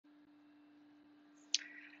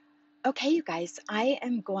Okay, you guys, I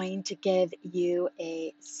am going to give you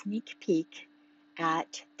a sneak peek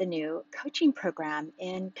at the new coaching program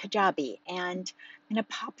in Kajabi. And I'm going to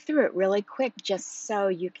pop through it really quick just so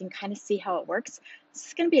you can kind of see how it works. This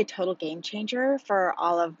is going to be a total game changer for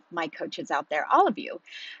all of my coaches out there, all of you,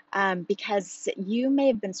 because you may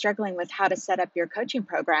have been struggling with how to set up your coaching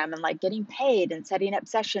program and like getting paid and setting up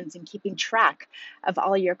sessions and keeping track of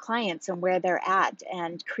all your clients and where they're at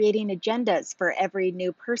and creating agendas for every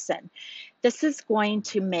new person. This is going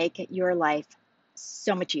to make your life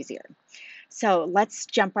so much easier. So let's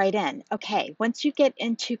jump right in. Okay, once you get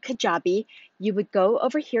into Kajabi, you would go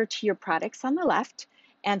over here to your products on the left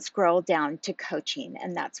and scroll down to coaching.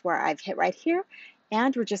 And that's where I've hit right here.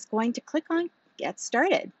 And we're just going to click on get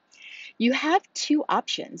started. You have two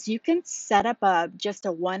options. You can set up just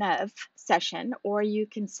a one-of session, or you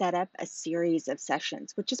can set up a series of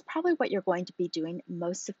sessions, which is probably what you're going to be doing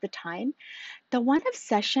most of the time. The one-of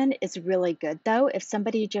session is really good though if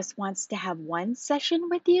somebody just wants to have one session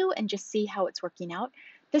with you and just see how it's working out.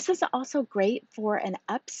 This is also great for an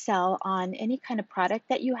upsell on any kind of product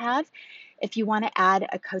that you have if you want to add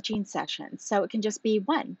a coaching session. So it can just be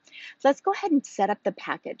one. So let's go ahead and set up the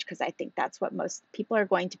package because I think that's what most people are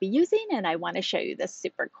going to be using, and I want to show you this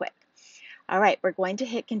super quick. All right, we're going to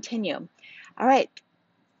hit continue. All right,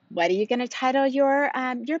 what are you going to title your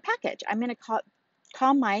package? I'm going to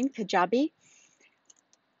call mine Kajabi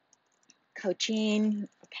Coaching,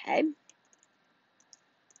 okay,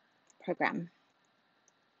 program.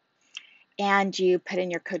 And you put in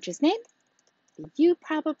your coach's name, you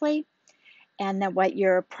probably, and then what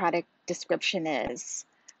your product description is.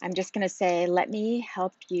 I'm just going to say, let me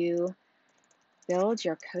help you build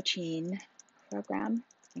your coaching program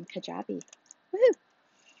in Kajabi. Woohoo!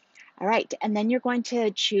 All right, and then you're going to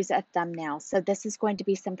choose a thumbnail. So this is going to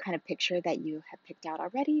be some kind of picture that you have picked out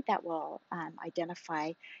already that will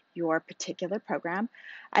identify your particular program.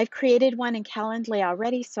 I've created one in Calendly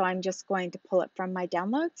already, so I'm just going to pull it from my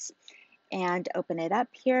downloads and open it up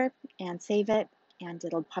here and save it, and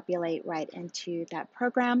it'll populate right into that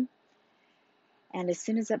program. And as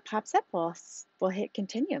soon as it pops up, we'll hit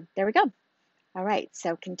continue. There we go. All right,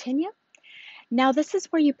 so continue. Now this is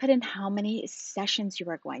where you put in how many sessions you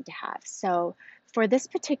are going to have. So for this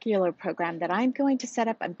particular program that I'm going to set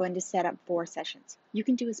up, I'm going to set up 4 sessions. You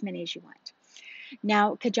can do as many as you want.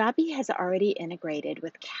 Now, Kajabi has already integrated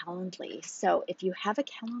with Calendly. So if you have a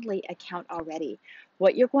Calendly account already,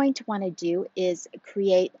 what you're going to want to do is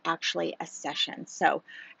create actually a session. So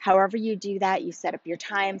however you do that, you set up your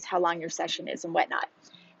times, how long your session is and whatnot.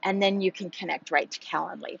 And then you can connect right to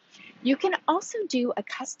Calendly. You can also do a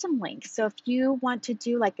custom link. So if you want to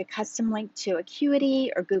do like a custom link to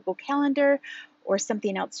Acuity or Google Calendar or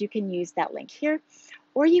something else, you can use that link here.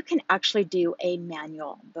 Or you can actually do a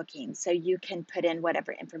manual booking. So you can put in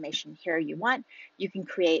whatever information here you want. You can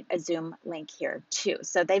create a Zoom link here too.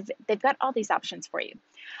 So they've got all these options for you.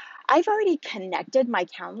 I've already connected my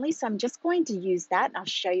Calendly, so I'm just going to use that and I'll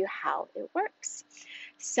show you how it works.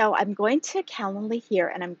 So I'm going to Calendly here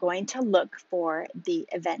and I'm going to look for the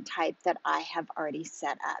event type that I have already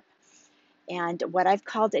set up. And what I've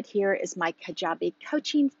called it here is my Kajabi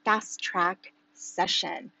Coaching Fast Track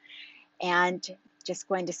Session. And just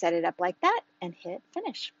going to set it up like that and hit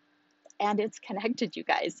finish. And it's connected, you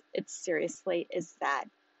guys. It seriously is that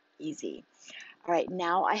easy. All right,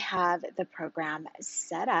 now I have the program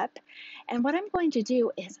set up. And what I'm going to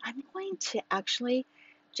do is I'm going to actually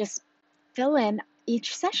just fill in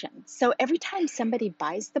each session. So every time somebody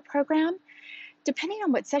buys the program, depending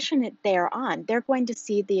on what session they're on, they're going to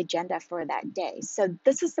see the agenda for that day. So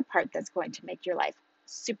this is the part that's going to make your life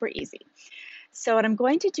super easy. So what I'm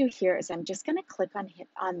going to do here is I'm just going to click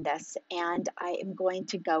on this, and I am going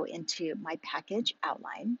to go into my package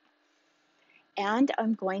outline, and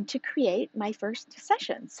I'm going to create my first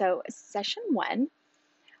session. So session 1,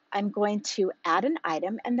 I'm going to add an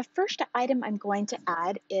item, and the first item I'm going to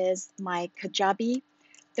add is my Kajabi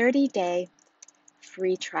 30-day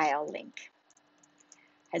free trial link,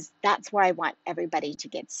 as that's where I want everybody to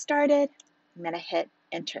get started. I'm going to hit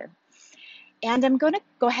enter. And I'm going to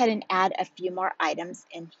go ahead and add a few more items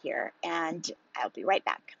in here, and I'll be right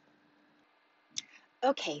back.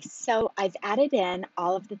 Okay, so I've added in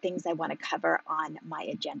all of the things I want to cover on my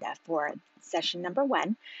agenda for session number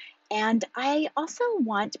 1. And I also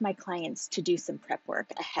want my clients to do some prep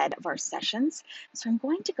work ahead of our sessions. So I'm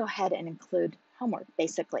going to go ahead and include homework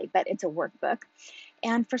basically, but it's a workbook.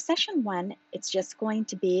 And for session 1, it's just going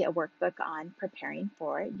to be a workbook on preparing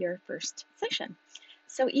for your first session.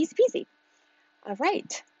 So easy peasy. All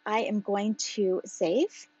right, I am going to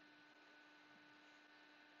save.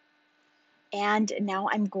 And now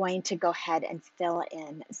I'm going to go ahead and fill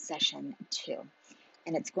in session 2.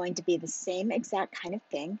 And it's going to be the same exact kind of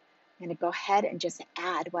thing. I'm going to go ahead and just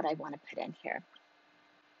add what I want to put in here.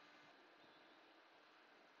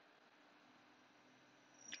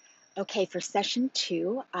 Okay, for session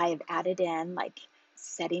 2, I've added in like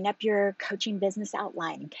setting up your coaching business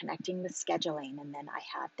outline and connecting with scheduling. And then I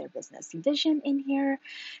have their business vision in here.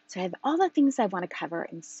 So I have all the things I want to cover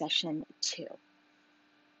in session 2.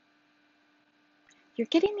 You're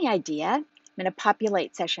getting the idea. I'm going to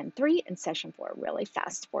populate session 3 and session 4 really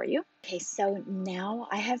fast for you. Okay, so now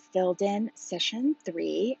I have filled in session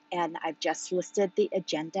 3 and I've just listed the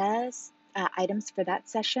agendas items for that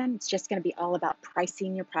session. It's just going to be all about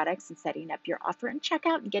pricing your products and setting up your offer and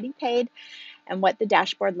checkout and getting paid and what the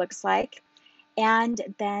dashboard looks like. And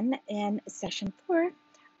then in session 4,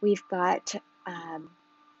 we've got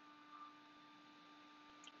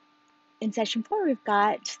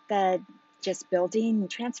the just building and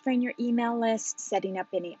transferring your email list, setting up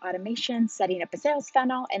any automation, setting up a sales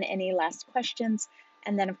funnel, and any last questions.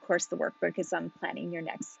 And then, of course, the workbook is on planning your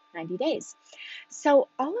next 90 days. So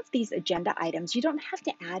all of these agenda items, you don't have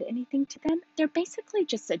to add anything to them. They're basically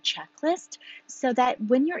just a checklist so that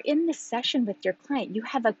when you're in this session with your client, you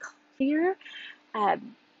have a clear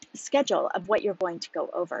schedule of what you're going to go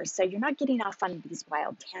over. So you're not getting off on these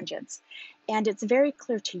wild tangents. And it's very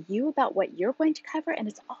clear to you about what you're going to cover. And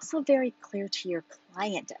it's also very clear to your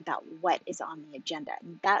client about what is on the agenda.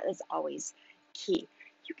 And that is always key.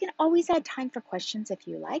 You can always add time for questions if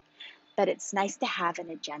you like, but it's nice to have an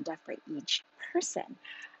agenda for each person.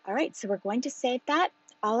 All right, so we're going to save that.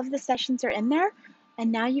 All of the sessions are in there.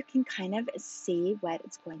 And now you can kind of see what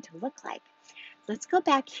it's going to look like. Let's go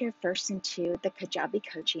back here first into the Kajabi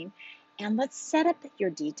coaching and let's set up your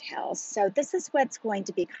details. So this is what's going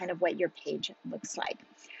to be kind of what your page looks like.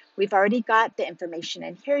 We've already got the information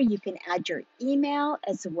in here. You can add your email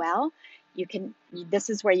as well. This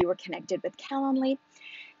is where you were connected with Calendly.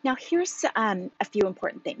 Now here's a few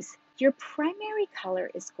important things. Your primary color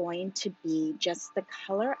is going to be just the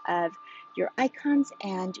color of your icons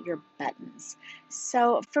and your buttons.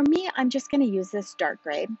 So for me, I'm just going to use this dark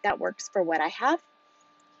gray. That works for what I have.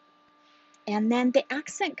 And then the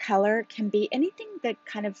accent color can be anything that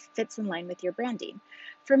kind of fits in line with your branding.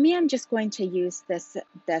 For me, I'm just going to use this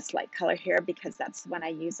light color here because that's the one I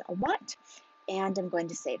use a lot. And I'm going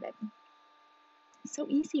to save it. So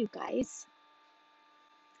easy, you guys.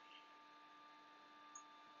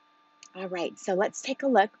 All right, so let's take a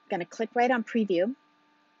look. I'm going to click right on preview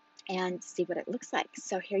and see what it looks like.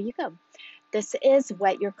 So here you go. This is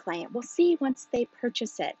what your client will see once they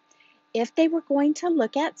purchase it. If they were going to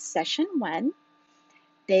look at session 1,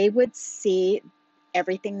 they would see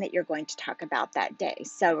everything that you're going to talk about that day.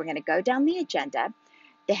 So we're going to go down the agenda.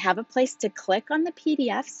 They have a place to click on the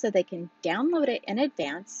PDF so they can download it in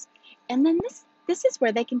advance. And then this is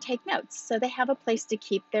where they can take notes. So they have a place to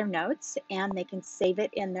keep their notes and they can save it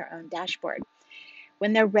in their own dashboard.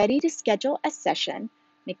 When they're ready to schedule a session,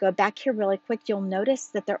 let me go back here really quick. You'll notice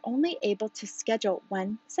that they're only able to schedule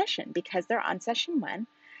one session because they're on session 1.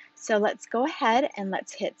 So let's go ahead and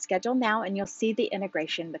let's hit schedule now and you'll see the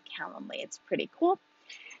integration with Calendly. It's pretty cool.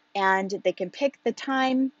 And they can pick the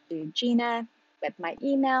time through Gina with my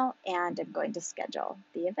email and I'm going to schedule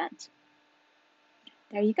the event.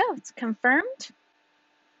 There you go, it's confirmed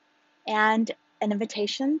and an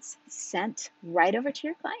invitation's sent right over to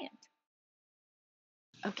your client.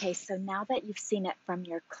 Okay, so now that you've seen it from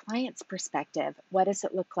your client's perspective, what does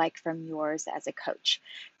it look like from yours as a coach?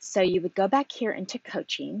 So you would go back here into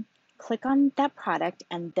coaching, click on that product,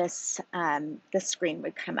 and this screen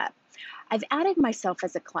would come up. I've added myself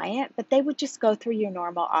as a client, but they would just go through your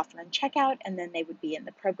normal offer and checkout, and then they would be in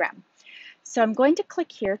the program. So I'm going to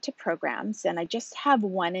click here to programs, and I just have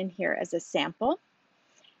one in here as a sample,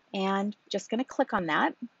 and just going to click on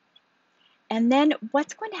that. And then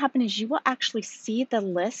what's going to happen is you will actually see the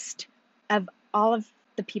list of all of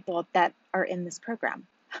the people that are in this program.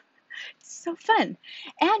 It's so fun.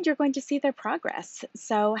 And you're going to see their progress.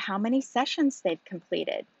 So how many sessions they've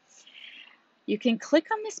completed. You can click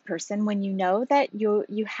on this person when you know that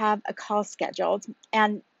you have a call scheduled.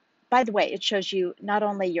 And by the way, it shows you not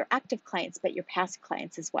only your active clients, but your past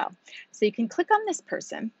clients as well. So you can click on this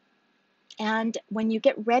person. And when you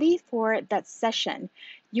get ready for that session,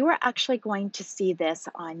 you are actually going to see this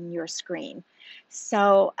on your screen.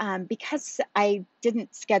 So because I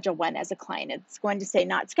didn't schedule one as a client, it's going to say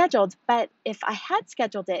not scheduled, but if I had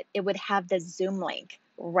scheduled it, it would have the Zoom link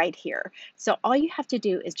right here. So all you have to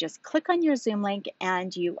do is just click on your Zoom link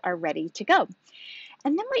and you are ready to go.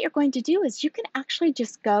 And then what you're going to do is you can actually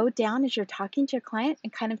just go down as you're talking to your client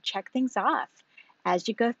and kind of check things off. as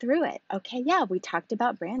you go through it. Okay, yeah, we talked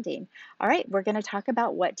about branding. All right, we're going to talk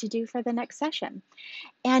about what to do for the next session.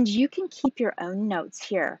 And you can keep your own notes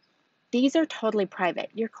here. These are totally private.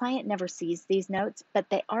 Your client never sees these notes, but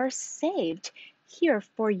they are saved here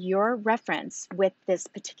for your reference with this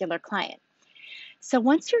particular client. So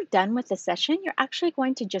once you're done with the session, you're actually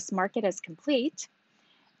going to just mark it as complete,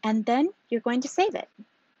 and then you're going to save it.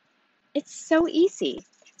 It's so easy.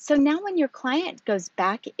 So now when your client goes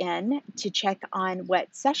back in to check on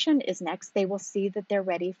what session is next, they will see that they're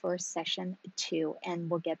ready for session 2 and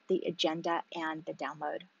will get the agenda and the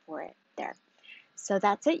download for it there. So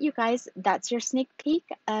that's it, you guys. That's your sneak peek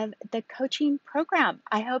of the coaching program.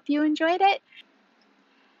 I hope you enjoyed it.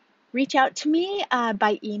 Reach out to me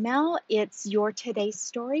by email. It's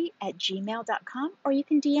yourtodaystory@gmail.com, or you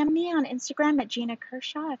can DM me on Instagram at Gina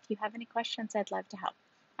Kershaw. If you have any questions, I'd love to help.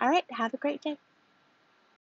 All right, have a great day.